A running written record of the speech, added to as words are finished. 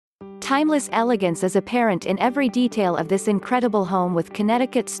Timeless elegance is apparent in every detail of this incredible home with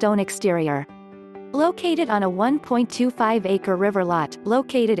Connecticut stone exterior. Located on a 1.25-acre river lot,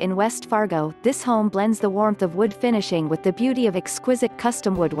 located in West Fargo, this home blends the warmth of wood finishing with the beauty of exquisite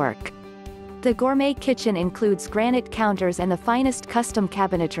custom woodwork. The gourmet kitchen includes granite counters and the finest custom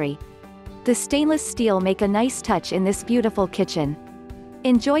cabinetry. The stainless steel make a nice touch in this beautiful kitchen.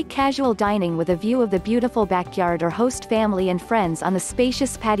 Enjoy casual dining with a view of the beautiful backyard or host family and friends on the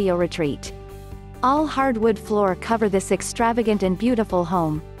spacious patio retreat. All hardwood floor cover this extravagant and beautiful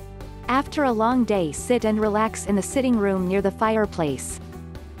home. After a long day, sit and relax in the sitting room near the fireplace.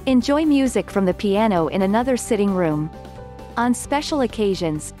 Enjoy music from the piano in another sitting room. On special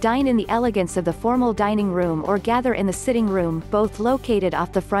occasions, dine in the elegance of the formal dining room or gather in the sitting room, both located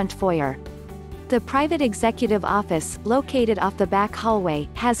off the front foyer. The private executive office, located off the back hallway,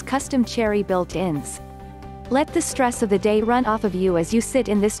 has custom cherry built-ins. Let the stress of the day run off of you as you sit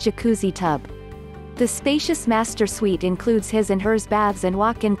in this jacuzzi tub. The spacious master suite includes his and hers baths and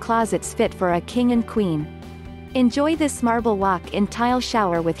walk-in closets fit for a king and queen. Enjoy this marble walk-in tile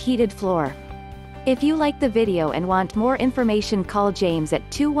shower with heated floor. If you like the video and want more information, call James at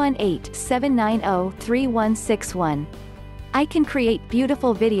 218-790-3161. I can create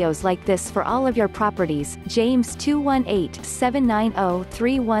beautiful videos like this for all of your properties. James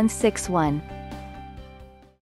 218-790-3161.